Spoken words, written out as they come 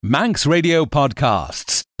Manx Radio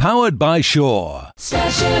Podcasts, powered by Shore.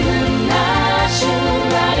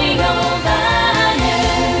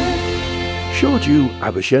 Siódú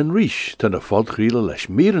Abbyr Shen Reesht tan a fod chríle leis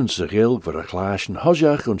míran sa ghéal voor a chláis an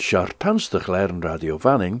hoiseach an seartanstach léir radio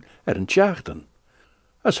vanning an teachtan.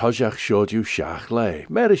 As hoiseach siódú seach lei,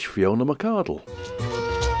 meris Fiona McCardle.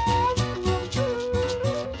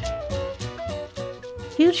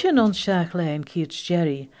 Hiel sin ons seach lei an Keats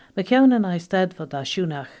Jerry, McCown an I stadfod a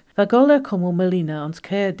siúnach, va gola como Melina ons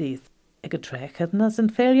caerdíth, ag a trechadn as an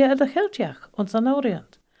félia ad a cheltiach ons an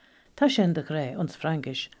orient. Ta sin de gré ons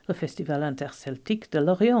Frankish, le festival antech Celtique de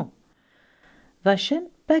Lorient. Va sin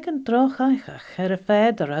began droch aichach a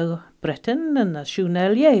fed rau Breton en a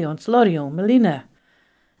siúnelier ons Lorient Melina.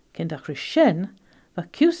 Kindach ris sin, va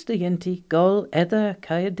cús de yinti gol edda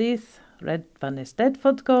caerdíth, red van is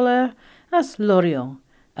stadfod gola, as Lorient.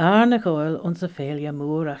 Arne goil onze félia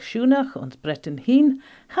moer ach siúnach ons Breton hien,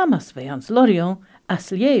 hamas ve ons Lorient as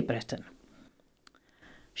lie Breton.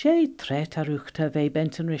 Sé tret arúchta ve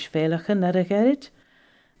benten ris félachen ar a gerit,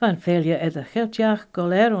 van félia ed a cheltiach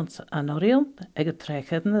goler ons an Orient, ag a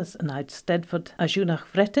trechedn as an uit stedfod a siúnach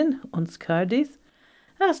Breton ons Cardiff,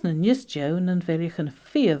 as na njus jaun an félichen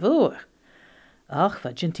 4 voor. Ach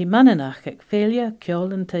va ginti mannenach ag félia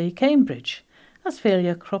kjolen te Cambridge, as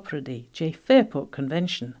félia Cropredy, J. Fairport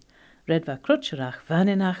Convention, red va crutcherach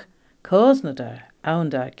vaninach, cosnadar,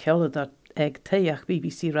 aundar kjoledar eg teach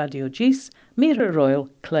BBC Radio Gis, Mira Royal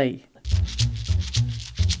Clay.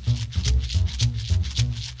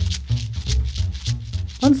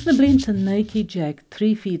 Ons na blinten neiki jeg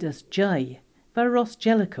 3 feeders jai, var Ross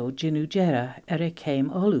Jellicoe ginu gera e came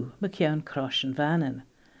olu, McKeown Crosh and Vanen.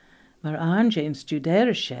 Mar aan Jane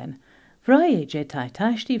studere Shen, vrije je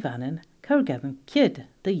taitashti Vanen, Cargavin kid,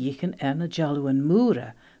 de yichen erna joluan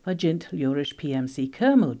moora, va jint liorish PMC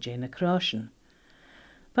Kermode Jane Croshen.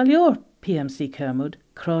 Valior PMC Kermode,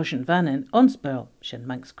 Croshen Vanen, onsperl, Shen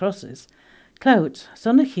Manx crosses, clouds,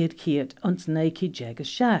 sonne chid kiert ons neiki jegas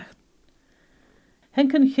shacht.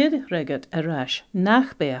 Henken chid regat a rash,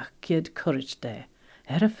 nachbeach kid courage de,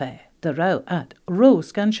 fe, de rau at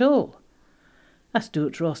rose gan shol. As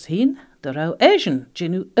doet Ross heen, de rau Asian,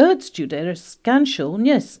 genu studere scanshol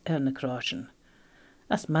njes na croshen.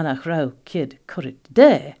 As manach rau kid courage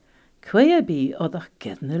de, quea bi odach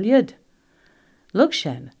gedna lid. Lug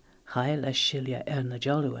Shen, chai les shilia na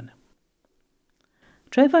joluan.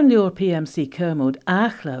 Trevan lior PMC Kermode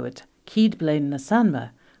achlauet, kied blain na sanma,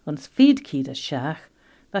 ons feed kied a shach,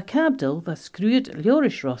 va cabdil va scruid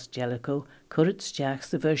liorish Ross Jellicoe, currit stjach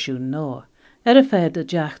se versioen no. Fed a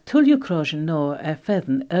jach tulju croshen no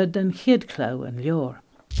fedden den chid clau en lior.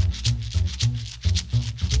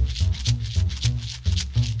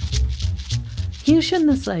 Hier sin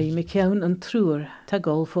na say McKeown an trúr ta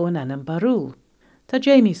golfo an enam barúl. Ta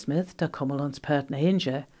Jamie Smith ta commel ons pert na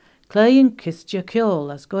hinja, clay in kistja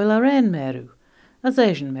kjol as goil aren meru, as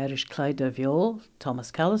Asian merish Clyde Viol,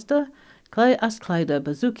 Thomas Callister, clay as Clyde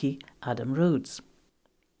Bazuki, Adam Rhodes.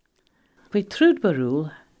 Vi trúd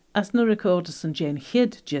barúl, as no recorders an Jane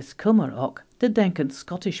Hid Jis Cummer och, de denken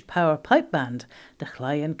Scottish Power Pipe Band, de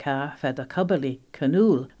chlai en car fed a cubberly,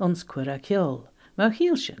 canool, ons quira kjol, mar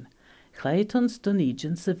hielshin, chlai tons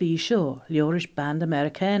Dunedin sa vi show, liorish band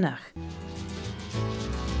Americanach.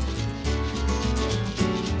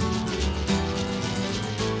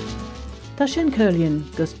 Ta sin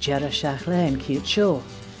curlian gus Jera Shach Lane Keats show.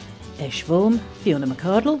 Esh Vom, Fiona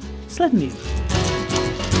McCardle, Sledmew.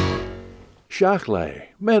 Seach lei,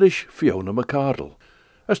 meris Fiona McCardle.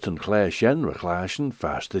 As ten clé Shen rechlaschen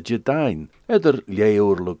faste je dain, eder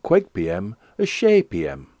leoorle 5 p.m. a 6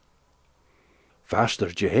 p.m. Faster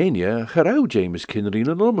Jehania, gerau James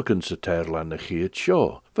Kinnerin en Ommeken se terlan a Geert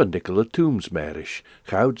Shaw, van Nicola Toombs merish,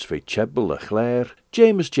 gouds ve Chebbel a Claire,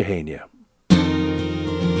 James Jehania.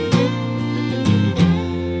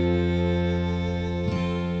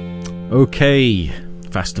 Okay,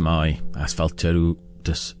 fast am I, asphalt teru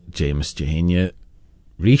dus James Jehania,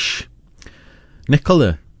 Reesht,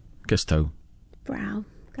 Nicola, gusto. Brow.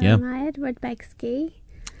 Yeah. Gymryd, Rudbeg Ski.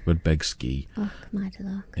 Rudbeg Ski. Och,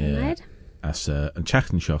 Maidalo. Yeah. Gymryd. As an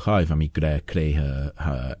chachtan seo chaif am I gre creu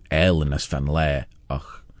ha elen as fan le,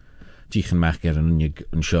 och, dichen mach an unig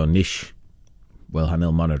an seo nish, wel han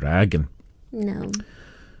il man a ragen. No.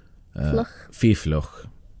 Fluch. Fifluch,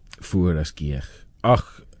 fuer as giech.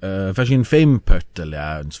 Och, was in fame pert le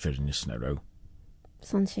ans firnis na ro.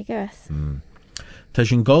 Son sigaras. Ta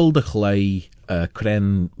sin goldach lei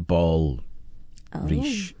cren ball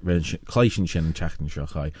Reesht, Clayton Shen and chachtan seo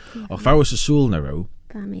chai. Och far was a soul na ro.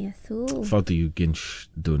 Gami a soul. Fodder you ginch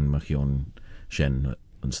dun machion Shen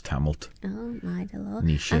uns tamalt. Oh, Maidalo.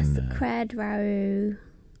 Ní sin, As cred rau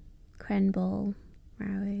Crenball.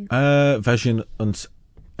 Raru. Version ons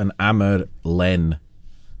an Abbyr len.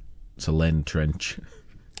 It's a len trench.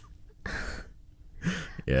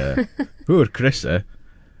 Yeah. Who are Chris, eh?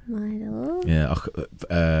 Milo. Yeah,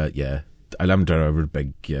 yeah. I am there over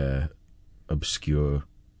big obscure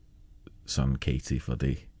son Katie for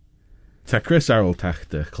the. Ta Chris Arl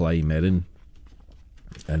tacht Clay Merin.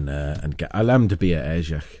 And I am to be a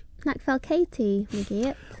Ejach. Nac fel Katie,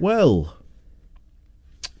 McGee. Well,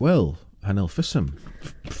 Hanel Fissum.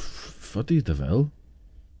 Foddy de vel.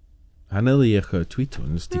 Hanel ich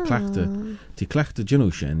tweetons, die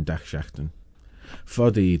klachte Shen dachschachten.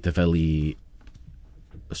 Foddy de veli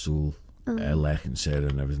soul lech and Sarah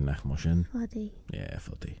and everything nach Moshen. Foddy. Yeah,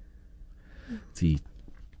 foddy. Die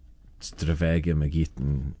stravege McGee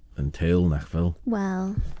and tail nach vel.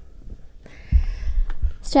 Well.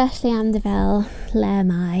 Strashly am de fel le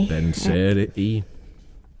mai. Ben Sarah e.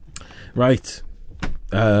 Right.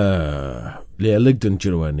 Le ligden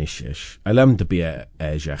jiro anishish. I am to be a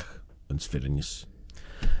ejach and sphirinis.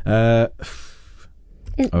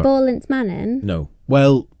 Ballins Manon? No.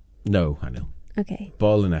 Well, no, Hanil. Okay.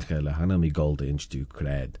 Ballin echele Hanil mi gold inch do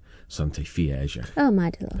cred. Sante fi ejach. Oh,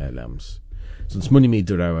 my dear. Lams. Since money me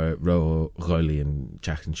durawa ro roili and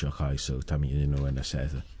chachten shochai so tammy in no en a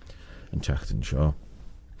sether. And chachten shaw.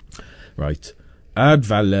 Right.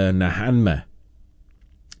 Advalle na hanme.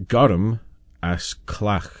 Gorum as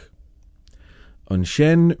clach. On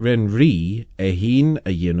Shen ren ri a heen a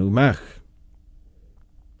yenu mach.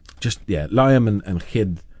 Just, yeah, liam and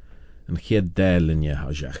chid del in je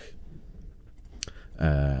hajach.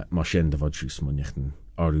 Ma Shen de vodjus munjechten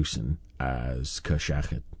arusen as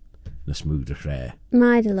kushachet na smoother re.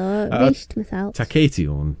 My dear, Reesht myself. Ta Katie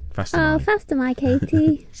on, faster Oh, faster my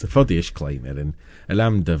Katie. So foddish claim erin.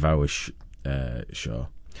 Elam de vawish shaw.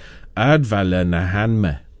 Advalle na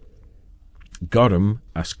hanme. Gorum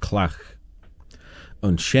as clach.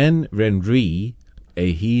 On Shen ren ri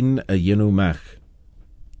a heen a yenu mach.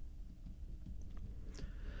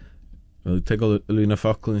 Will you tickle Luna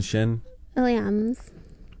Falkland Shen? Williams.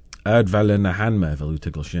 Advalle na hanme will you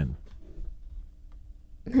tickle Shen?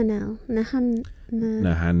 Hanel. Na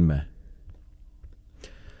hanme.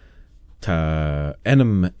 Ta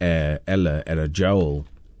enem ella a jowl.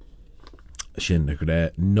 Shin na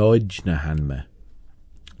gre nodge na hanme.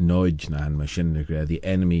 Nodge na hanme shin na gre the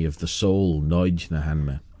enemy of the soul nodge na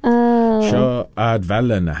hanme. Oh. Sho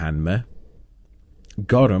advalle na hanme.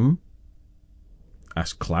 Gorum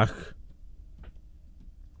as clach.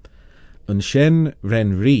 Un Shen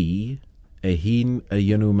ren ri a heen a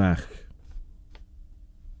yenu mach.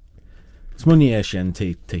 Smunny Shen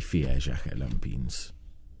te fi ejach elampins.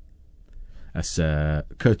 As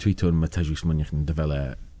Kurtwiton matajus munjach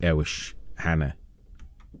devela ewish Hannah.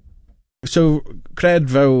 So cred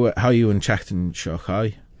vo how you and chatten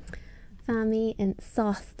shochai? Family in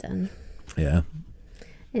Sawston. Yeah.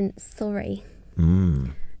 In Surrey.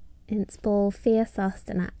 Mm. In Spall Fia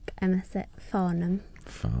Sawstonac Emerset Farnham.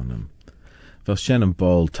 Fel Shen and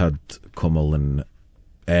Ball tad Cummel and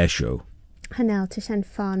Air Show. Hanel to Shen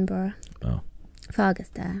Farnborough. Oh. Fargus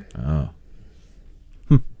there. Oh.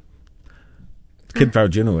 Kid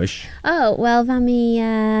Varginoish. Oh, well,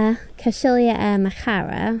 Vami Cashilia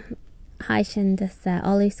Machara, Haishin des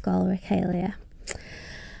Olu Skol Recalia.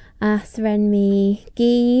 As ren me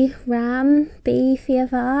Gi Ram B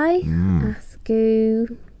Fiavai. As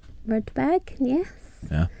Gu Rudbeg, yes.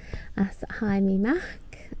 Yeah. As Jaime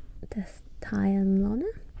Mac, des Tyan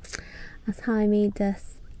Lona. As Jaime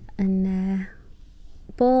des and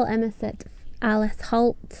Ball Emerset Alice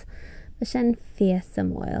Holt. Shen Fia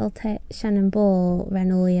Samuel, Shen and Ball,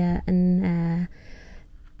 Renolia and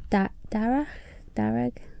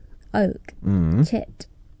Darag, Oak, Chit,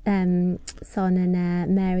 Son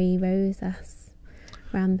and Mary Rose as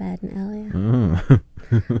Rambed and Elia.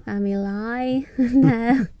 Amilai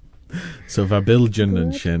and So Vabiljan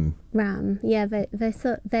and Shen. Ram, yeah,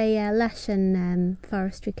 they Lesh and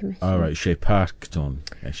Forestry Commission. All right, she Parkton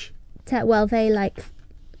ish. Well,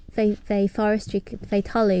 they forestry, they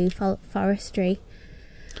tolu forestry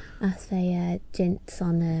as they jints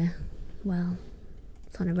on a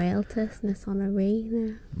it's on a railtus and it's on a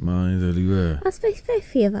re. My the were. As they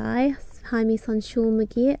fear I Jaime son Sean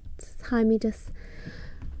McGee, Jaime just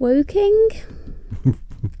woking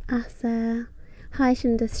as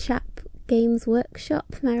Haishan does Shap Games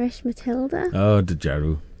Workshop Marish Matilda. Oh, the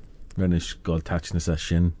Jaru. Renish gold touchness as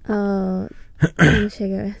Shin. Oh,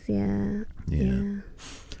 sugar, yeah.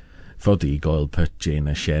 Foddy goil put Jane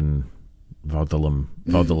a Shen Vodalum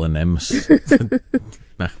Ems.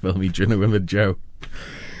 Nach fel mi Juna with Joe.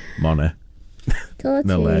 Mona.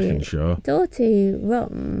 No laughing sure. Daughter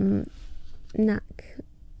rum Nac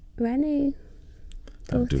Renw.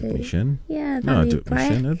 I'll do it Shen. Yeah, No, I'll do it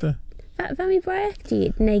Shen, ydy. Fa mi brec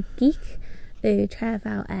di, neu geek yw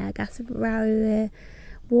trefel gas raw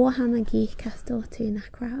Warhammer geek castor tu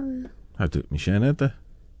nac raw. I'll do it Shen, ydy.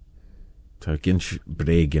 Ta gynch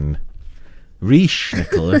bregan. Reesht,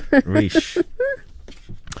 Nicola. Reesht.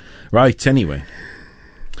 Right, anyway.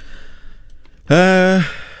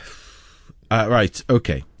 Right,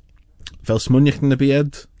 okay. Fel smwniach na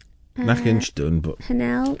bied. Nach inch dun, but...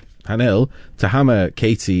 Hanel, to hammer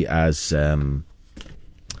Katie as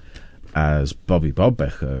Bobby Bob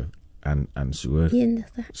Becher and Sewer.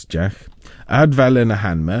 Stjach. Ad velen a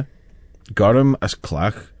hanme. Gorum as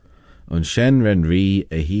clach. On Shen ren ri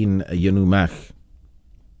a heen a yunu mach.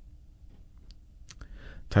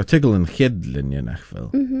 Ta tigel en chidlin je nach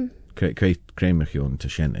fel. Kreimach yon te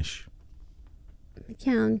Shenish.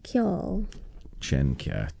 Cian Kjol. Shen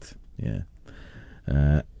Kiat, yeah.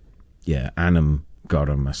 Anam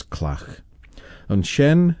gorum as clach. On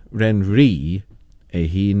Shen ren ri a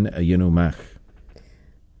heen a yunu mach.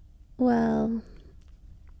 Well,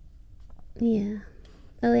 yeah.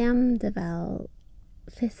 William de fel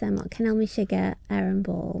fissem o cynnal mi siga Aaron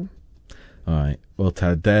Ball. Alright, well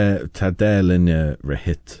ta de linja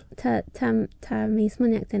rehit. Ta mi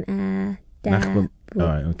smwniach dyn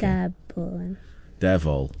Alright, okay.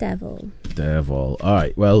 Devil.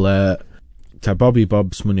 Alright, well, ta Bobby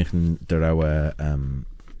Bob smwniach de rawa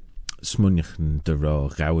smwniach de ra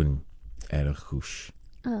gawen chwsh.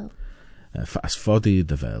 Oh. As foddy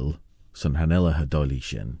de fel, son hanella hadoli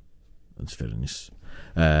Shen. That's fairness.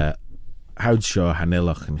 Howd seo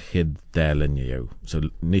hanelach yn chyd delyn yw. So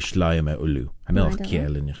nish lai me ulu. Hanelach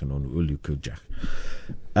kielyn yw yn ulu kujach.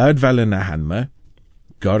 Ad velen a hanma,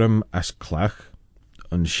 gorum as clach,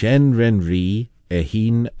 on Shen ren ri a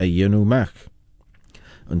heen a ynu mach.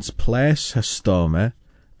 Ons ples hastome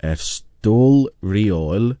stol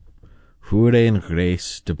rioil, hwyr ein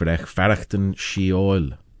gres de brech farachten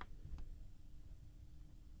shioil.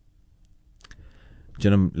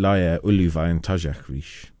 Jynam lai ulu vain tajach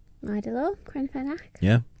Reesht. Maidelo, Cren Fennach.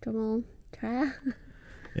 Yeah. Drumol, Tra.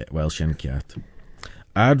 Yeah, well, Shen Kiat.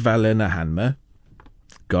 Ad valen a hanme,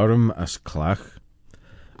 gorum as clach,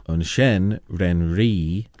 on Shen ren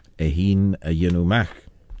ri a heen a ynu mach.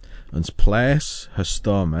 Ons ples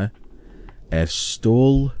hastome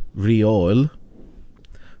stol rioil,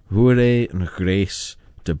 hwyre yn gres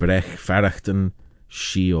de brech farachten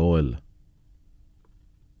shioil.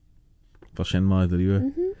 Fel Shen maid yr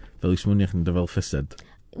yw? Fel I smwniach yn dyfel ffysed.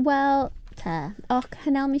 Wel, ta. Och,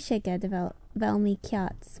 hynel mi siga dy fel mi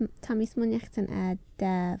ciat. Ta mi smwniach dyn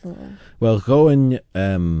devil. Wel, goen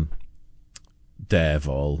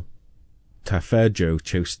devil, ta ferjo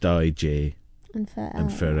chews dau je Yn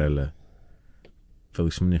ffyrela. Fel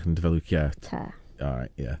I smwniach yn dyfel ciat. Ta.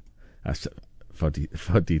 Alright, yeah. As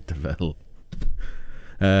ffodi dyfel.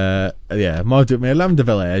 Yeah, mae lam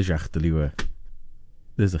dyfel eisiach dyliwe.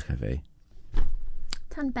 Dys ych efe.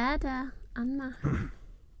 Tan beda, anma.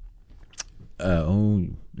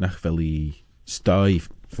 Nach fel I stai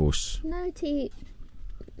ffws. No, ti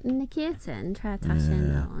Nikirtan tra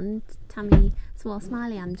tashin ond tami small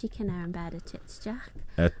smiley am jikin yn beda chits jack.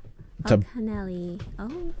 Ta Haneli,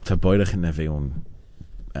 Ta boirach yn efe o'n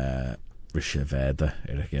rysio feda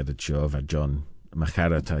ych edrych sio fa John. Mae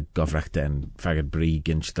chara ta gofrach den fagad bri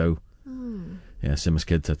gynch daw. Yeah, simas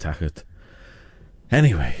kid ta tachut.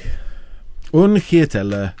 Anyway. Un chiet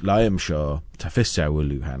ella laim sio ta fissa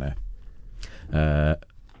wylu hana.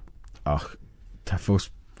 Ach, ta fos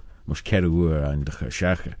mos ceru ŵr a'n dych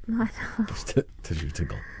siacha. Ta siw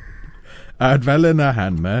tigl. Ad velen a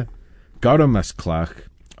hanma, gorum as clach,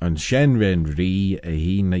 an Shen ren ri a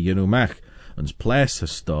heen a ynu mach, ans ples a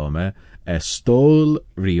stome, stol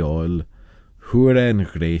rioil, hwyren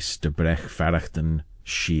gres de brech farachten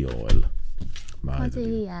shioil.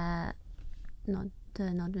 Podi,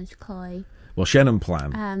 nod mis cloi. Well, Shen and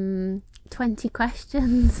plan. 20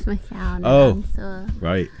 questions, mae llawn. Oh, so,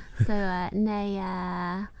 right. So,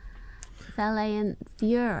 neu fel ein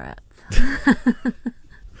Europe.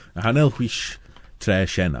 Hanel hwish tre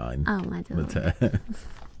Shen ein. Oh, my God.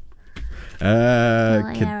 Fel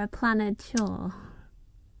ein planed shore.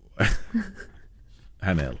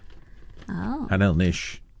 Hanel. Oh. Hanel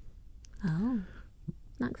nish. Oh.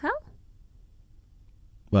 Nac fel?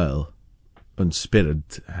 Well,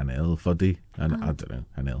 unspirited Hanel foddy. I don't know,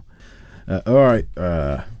 Hanel. Alright,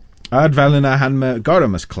 ad velen a hanme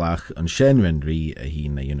gorum as clach an Shen ren ri a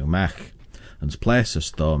heen a ynu mach. Ans ples a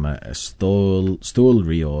stome a stol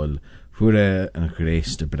riol hwyre an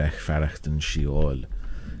gres de brech farachten shiol.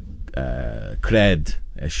 Cred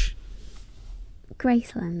ish.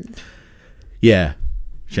 Graceland. Yeah,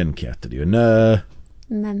 Shen kiat yw.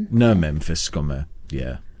 Memphis. No, Memphis, scummer.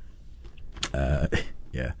 Yeah.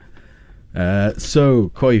 Yeah. So,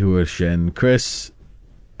 Koi Hua Shen, Chris,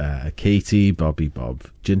 Katie, Bobby Bob,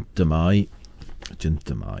 Jintamai.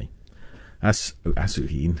 As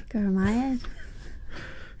Uhin. Gurmaya.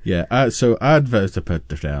 Yeah, so advert to put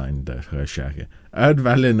the down the Hershaka.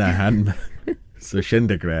 Advalin a hand. So Shen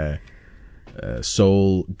de Gre,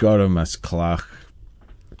 Soul, Gorum as Clach.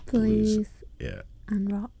 Blues. Yeah.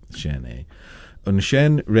 And rock. Shen, eh. Un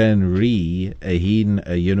Shen ren ri a hin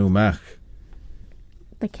a yunumach.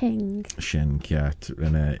 The king. Shen Kiat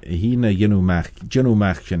ren a hin a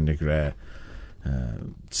yunumach Shen de Gre.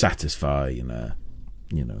 Satisfy,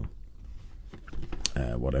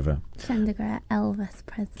 whatever. Shen de Gre, Elvis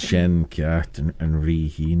Presley. Shen Kiat and ri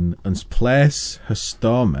hin. Uns place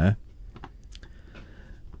hystome.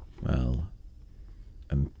 Well,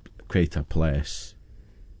 and create a place.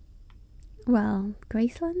 Well,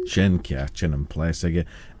 Graceland. Shen Kiat Shen and place again.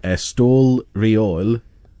 Stole riol.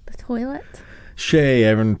 The toilet. She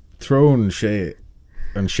erin throne she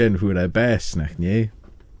and Shen who are best nach nie.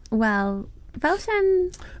 Well, fel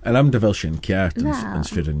Shen. Elam de vel Shen Kiat Wel. and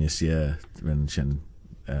sfyrinus yeah when Shen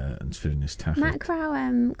and sfyrinus tach.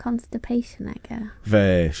 Macro constipation ega.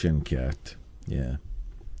 Ve Shen Kiat. Yeah.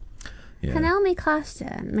 Yeah. Hanel mi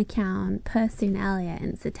clastion McCown Persoon Elliot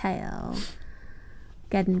in the tail.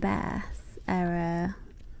 Gedden Bass era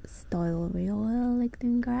Stoil Real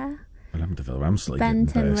Ligdun Gra. Elam de vel Ramsley.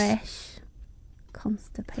 Benton Rish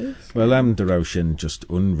constipation. Well, de Roshin just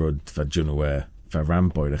unrud va Junaware va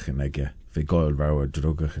Ramboydach in egge. Vi goil rauer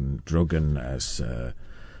druggen as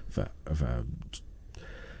va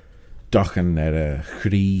dachen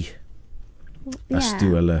chri as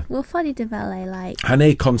duelle. Well, foddy develle like.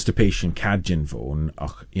 Han constipation cadgin von,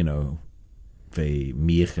 ach, vi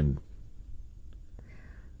miechen.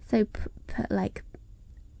 So put like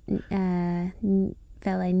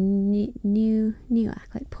vele new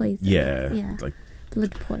like poison. Yeah. Like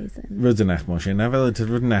blood poison. Rudenach moshe. Na vele te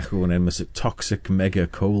rudenach one en was toxic mega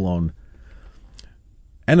colon.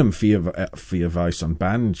 Enum for vice on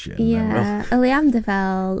band. Yeah. Liam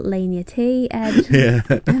devel Lania T. Yeah.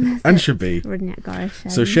 And should be. Rudenach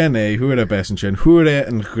Gorish. So Shen who are the best and Shen who are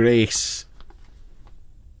and Grace.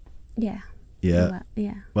 Yeah. Yeah.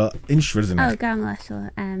 Yeah. Well, in Shridenach. Oh,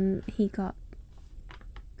 Gamaleshel. He got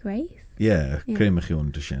Grace. Yeah.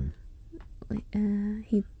 Kremachon to Shen.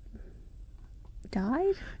 He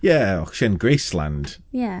died. Yeah. Shen Graceland.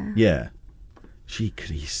 Yeah. Yeah. She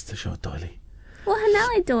creased the short doily. Well,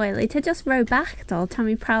 Hanelli doily to just row back doll.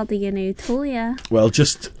 Tommy Proudly, Tulia. Well,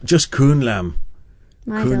 just Coonlam.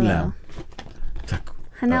 My Coonlam.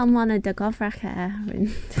 Hanel Mona de Govracha.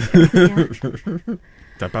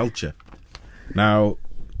 Da Balcha. Now,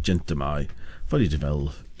 Gentamai, Foddy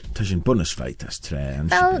Devel, Tashin Bunus fight as tre.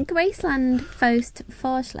 Well, Graceland Faust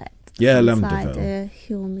Forslet. Yeah, Lam Devel.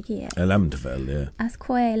 Huel McGee. Lam Devel, yeah. As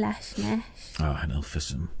Quay Lashnish. Ah,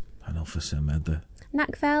 Hanelfism, Edda.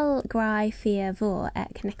 Nakvel Grai Fia Vor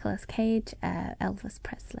ek Nicolas Cage, Elvis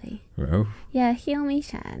Presley. Oh. Yeah, Huel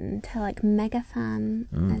Mishan, to like mega fan.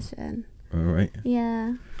 Alright.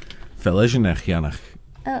 Yeah. Fellejanech Janach.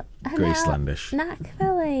 Gracelandish. Nak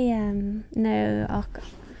vele no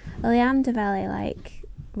Liam de vele like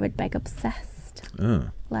Rudbeg obsessed.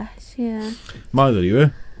 Oh. Lesh, yeah. Mother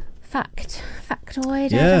you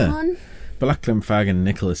Factoid yeah. Blacklim Fagan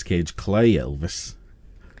Nicolas Cage Clay Elvis.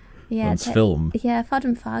 Yeah. Film. Yeah,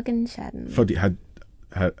 Fodden Fagan Shen. Foddy had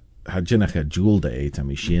Jinnach a jewel day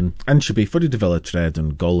Tammy Sheen. And should be Foddy developed tread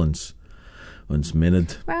on Gollins once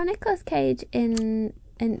minute. Well, Nicolas Cage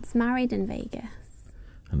it's married in Vegas.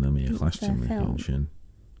 And then me a clash to me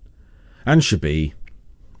and should be.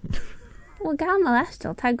 Well, Gal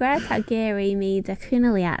Molestal, ta Gret ta Gary me de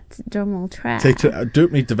Cunaliat Drummel Tre.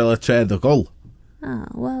 Don't me develop tre the goal. Oh,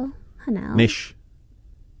 well, Hanel. Nish.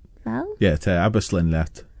 Well? Yeah, te Aberslin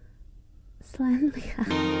let. Slenly.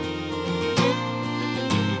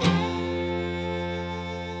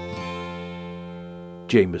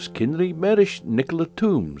 James Kinry Merish Nicola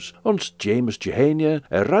Toombs, ons James Jehania,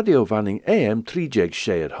 radio vanning AM 3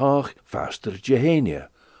 Shade Haag, faster Jehania.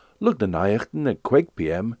 Look de nachten at Quake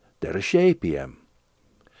PM, der a Shay PM.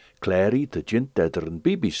 Clary te Jint dedder en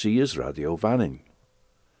BBC is radio vanning.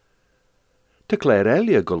 Te Claire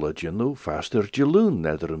Elia Gullagenu, faster Jaloon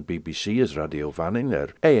nedder en BBC is radio vanning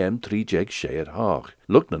AM 3 Shade Haag.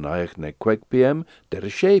 Look de nachten at Quake PM, der a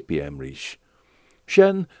Shay PM Reesht.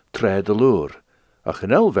 Shen tre de loer. Ach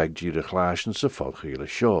yn elfeg gyr y glaasjen se volg hele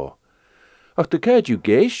show. Ach de kaid you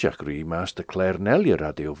geisach ri maas de Claire Nelly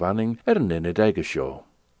radio vanning nynne dege show.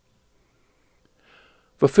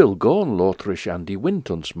 Va Phil Gorn lotrish Andy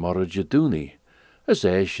Wintons morra jaduni, As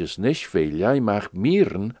eisjes nish veiliai mag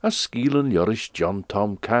mieren as skielen Joris John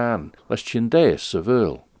Tom Kahn, las chindees se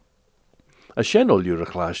veul. A Shen ol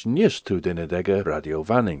Urachlash nis to dinedege Radio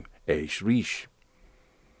Vanning, Reesht.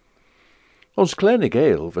 Ons kleine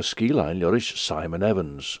gale was skielein Joris Simon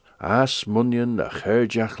Evans, as munien a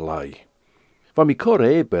churjach lai. Van mi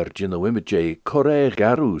corre bergin a wimage corre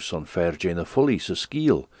garu son fergin a fully sa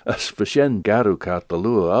skiel, as fashen garu kat de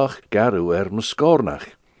lua ach garu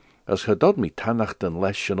muscornach. As gedod mi tannacht en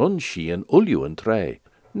lesh en unshi en ulju en tre,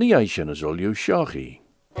 ni eishen as ulju shochi.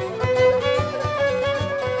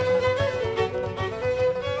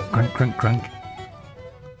 Crank, crank, crank.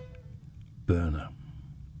 Burner.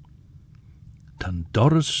 Tan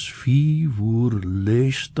Doris fi woer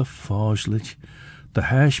lees de faaslich, de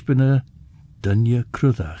hashbene dunje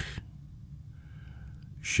krudach.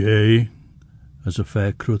 She, as a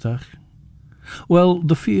fair krudach. Well,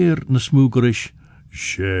 de fear na smoogerish,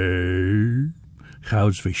 she,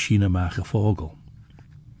 gouds vi shina mage vogel.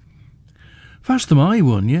 Vast am I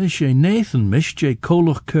won ye, she Nathan mish je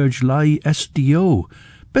koloch kurge lai SDO,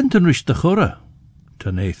 bentenrish de churra,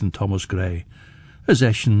 to Nathan Thomas Gray, as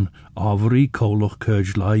eshen avery koloch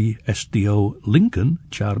kurge lai SDO Lincoln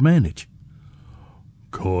charmenich.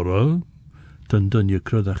 Cora, ten dunje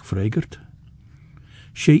krudach fregert.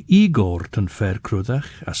 She Igor ten fair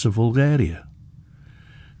krudach as a Bulgaria.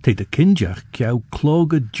 Te de kinjach kiau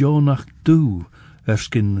kloge jonach du,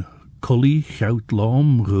 erskin cully chout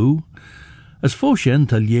lom ru, as foshen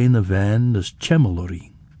taljene van as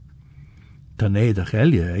chemelory. Ten edach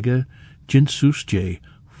elje ege, jinsus je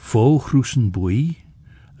fo chrusen bui,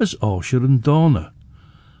 as osher en donna,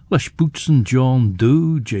 las bootsen John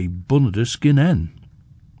du je bunnedus gin en.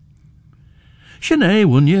 Shen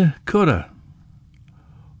won je, Cora.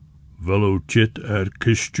 Velo chit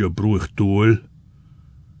kistje broeg doel.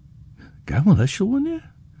 Gammel eschel won je?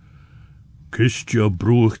 Kistje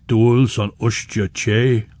broeg doel son ustje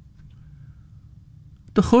che.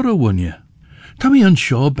 De chorre won je. Tammy an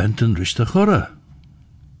Shaw benten rish de chorre.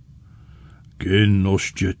 Gin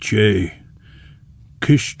ustje che.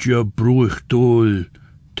 Kistje broeg doel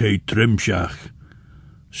te trimshach.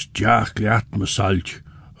 Stjach liat mesalt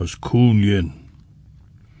as koenjen.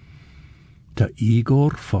 Ta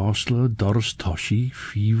Igor Fasle Doris Toshi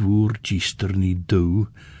fi woer gister ni do,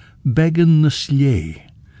 beggen na slee,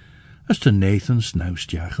 as te Nathan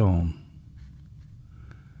snaustjach on.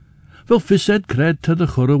 Wel vised cred ta de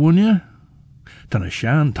chorre won je? Tan a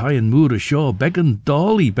shan tai en moer a shaw beggen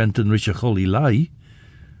dolly benten rich a cholly lai.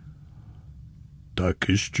 Ta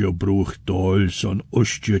kistje broeg doel son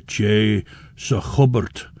ustje che sa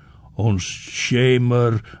chubbert, ons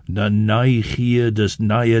schemer na naigie des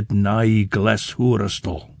naiet nai gles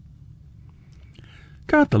hoerestel.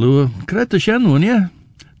 Kataloo, kret de Shen won je?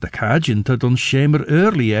 De kajin dat ons schemer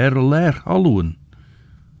early leer halloen.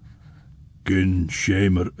 Gin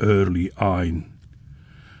schemer early ein.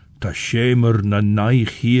 Ta schemer na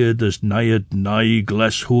naigie des naiet nai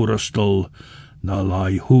gles hoerestel, na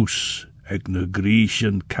lai hoes, eg na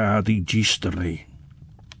Griechen kadi gisterni.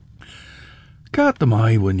 Kaat am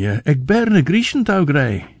I won je, eg berne Griechen tau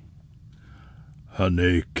grei.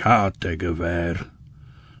 Hanne kaat eg a ver,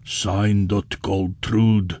 sein dot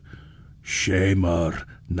Goldtrud, schemer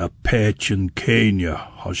na pechen Kenya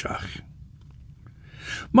hosach.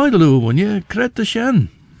 Meidelo won je, kret de Shen.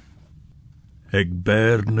 Eg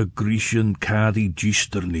berne Griechen kadi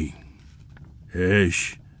gisterni.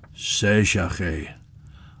 Esh, sejach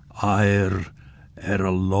aer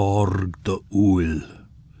a lorg de oel.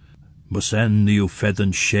 Musen niu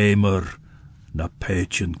fedden schemer na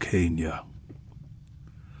pechen Kenya.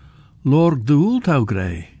 Lorg de oel tau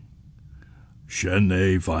grei. Shen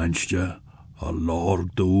vainstje a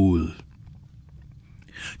lorg de oel.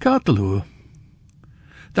 Kataloo.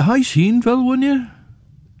 De huis hien wel won je?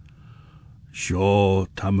 Sjo,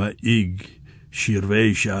 tamme ig,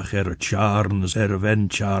 shirveishach a charn as ven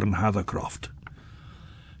charn Hathercroft.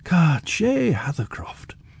 Kaat, she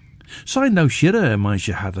Hathercroft. Zijn nou shirre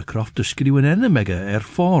meisje Hathercroft te schreeuwen ennemege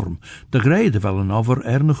form, de grede wel een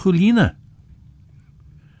over na chuline.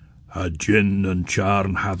 Ha gin en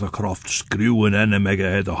charn Hathercroft schreeuwen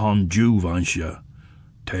ennemege de hand Jew vansje,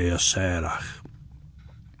 te a serach.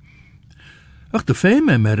 Ach de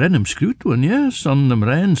feme me rennem schreeuwt won je, son hem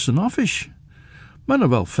ren zijn offish. Maar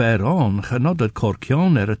wel fair on, ga not dat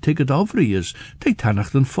korkjan a ticket overi is, te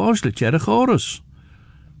tannacht een forslet a chorus.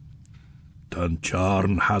 Dan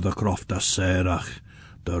charn Hathercroft a serach,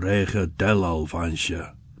 de rege delal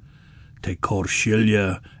vansje. Te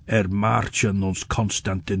korshilje marchen ons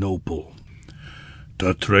Constantinopel.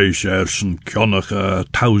 De treis ersen kjonnige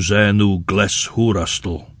tauzenu gles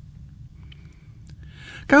hoerastel.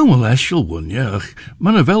 Gauw wel eisiau wynach,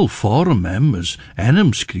 ma'n a fel fform as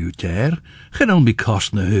enam sgriwter, gen mi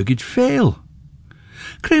cost na hygyd fail.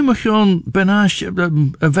 Cremach yon benash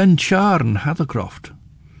a venchar yn Hathercroft.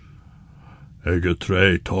 Eg a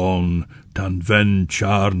tre ton dan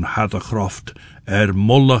venchar yn Hathercroft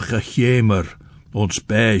mullach a chemer ons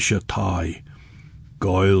beis a tai.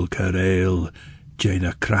 Goil careil, jane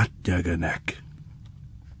a cratniag a neck.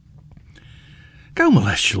 Gauw me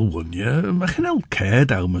leisiol wynja, ma chenel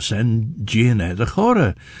ced aw ma sen Gianed a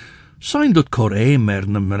chore. Sain dot cor emer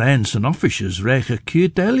na marens and officials rech a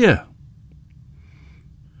ciedelia.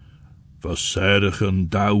 Verserich een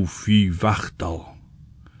daw fi vachtal.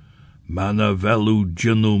 Mana velu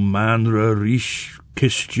genu manra Reesht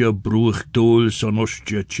kistja broech doel son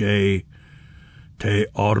ostja che. Te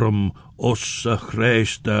orm os a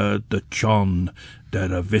chreista de chon,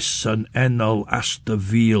 der a vissan enal as de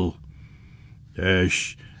viel.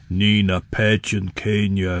 Esh, Nina Pechen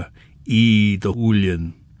Kenya, I de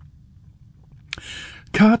Hulien.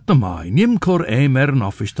 Kat de mai, nim cor emern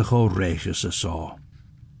office de go reges a saw.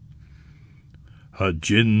 Ha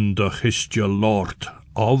gin de histja lord,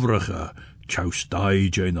 overige, choustai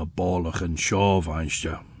jane a balach en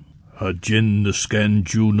shawvainstja. Ha gin de sken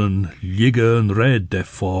junen, ligge en red de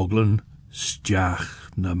foglen,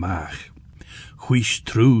 stjach na mach. Huish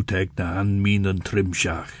true teg na an minen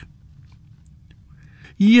trimshach.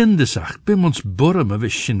 Ian de sach, bim ons burrum a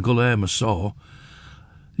vishin golem a saw.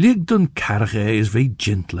 Lig dun carge is vei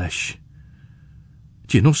gintlesh.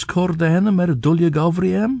 Ginus cordena mer dulje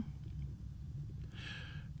gavriem?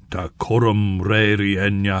 Ta corum reri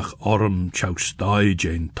enjach orm choustai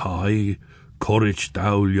jen tai, corich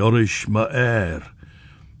daw yorish ma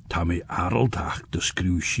Ta mi arltach de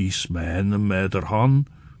screw shees ma en meder hon,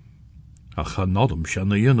 a cha nodum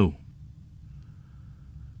shan a yenu.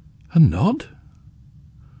 A nod?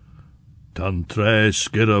 Dan tre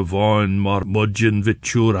skirra vain mar mudjin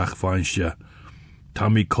vitjurach vansja. Ta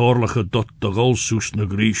mi korlige dot de golsoes na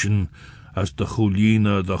griechen as de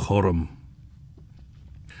chuline de chorum.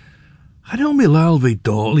 Had mi lal vi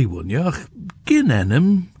dolly wunjach, gin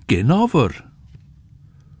enem, gin over.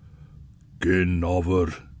 Gin over,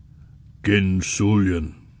 gin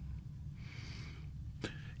sulien.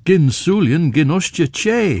 Gin sulien, gin ostje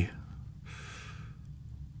che.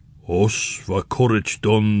 Os va courage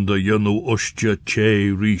done de yenu ostja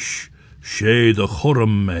che Reesht, she de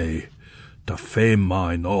chorum me, ta fe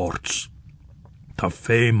mine orts. Ta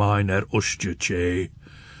fe mine ostja che,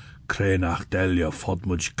 Crenach delia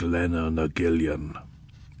fodmuj glena na gillian.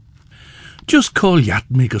 Just call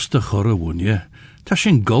yatmigus de chorra wunje, ta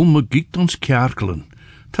shin gulma gikt ons kjarkelen,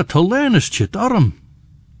 ta tolenis chit arm.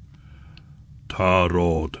 Ta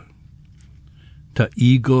rod. Ta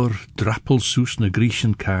Igor drappelsoes na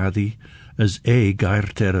Grecian kadi, as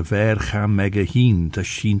gaert a ver ga mega heen ta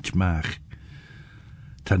shint mach.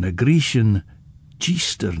 Ta na Grecian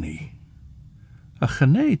gisterni. A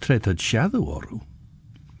chane tret ad shadow oru.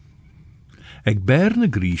 Eg ber na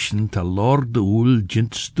Grecian ta lord de oel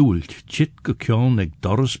jint stoelt, chit gekjon eg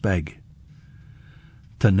dorres beg.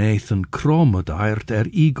 Ta Nathan kromad aert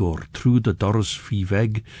Igor tru de dorres fi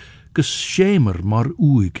weg, gus schemer mar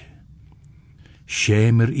uig.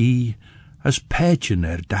 Schemer as pechen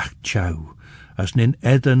dacht chow, as nin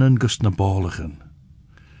edden en gus na boligen.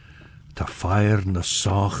 Ta fire na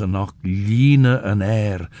sachen och line en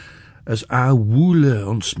as a woele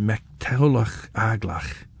ons mekteulach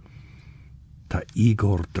aglach. Ta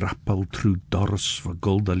Igor drappel tru dors va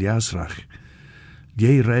gulda liasrach.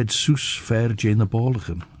 Je red soes ver je na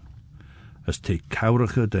boligen, as te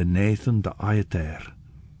kaurige de Nathan de aieter.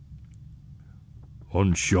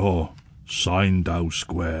 On shaw, sign thou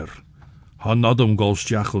square, han adam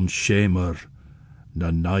golstjach on schemer, na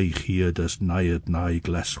naich hier des naiet nai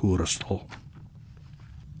gles hoerestel.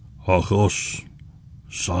 Ach os,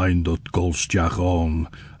 sign dat golstjach on,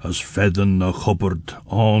 as vedden na chubberd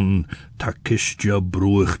on, ta kistja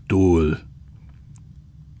broeg doel.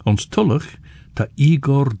 Ons tullig, ta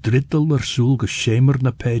Igor driddel soel geschemer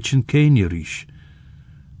na pechen kenjerish.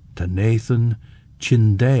 Ta Nathan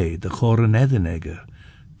chinde de choren edenegge,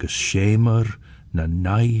 geschemer na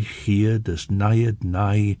nai hier des naiet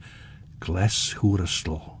nai gles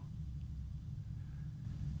hoerestel.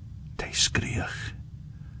 Te skriech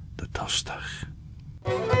de tostach.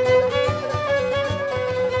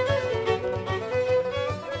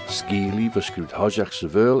 Skeely verskruwt hojach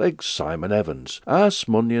zoveel eg Simon Evans, as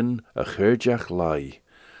munnion a churjach lai,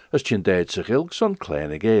 as chindeid zich ilk son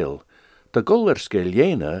kleine gale, de guller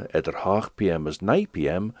skeliena eder 8 p.m. as 9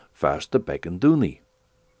 p.m. fast de becken dooney.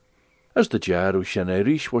 As de jar o Shen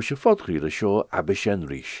Reesht was je fodgriede show Abbyr Shen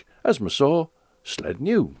Reesht, as me saw, sled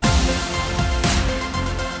new.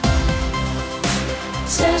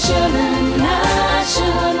 Station and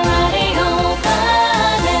Nation Radio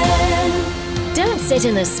Fannin. Don't sit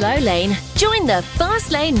in the slow lane. Join the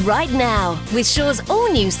fast lane right now with Shaw's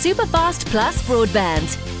all-new Superfast Plus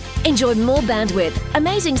broadband. Enjoy more bandwidth,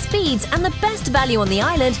 amazing speeds and the best value on the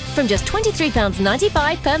island from just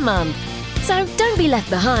 £23.95 per month. So don't be left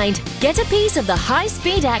behind. Get a piece of the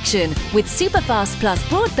high-speed action with Superfast Plus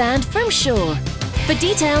broadband from Shaw. For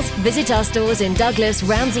details, visit our stores in Douglas,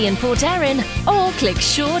 Ramsey and Port Erin or click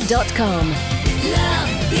shaw.com.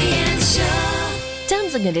 Love being Shaw.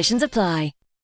 Terms and conditions apply.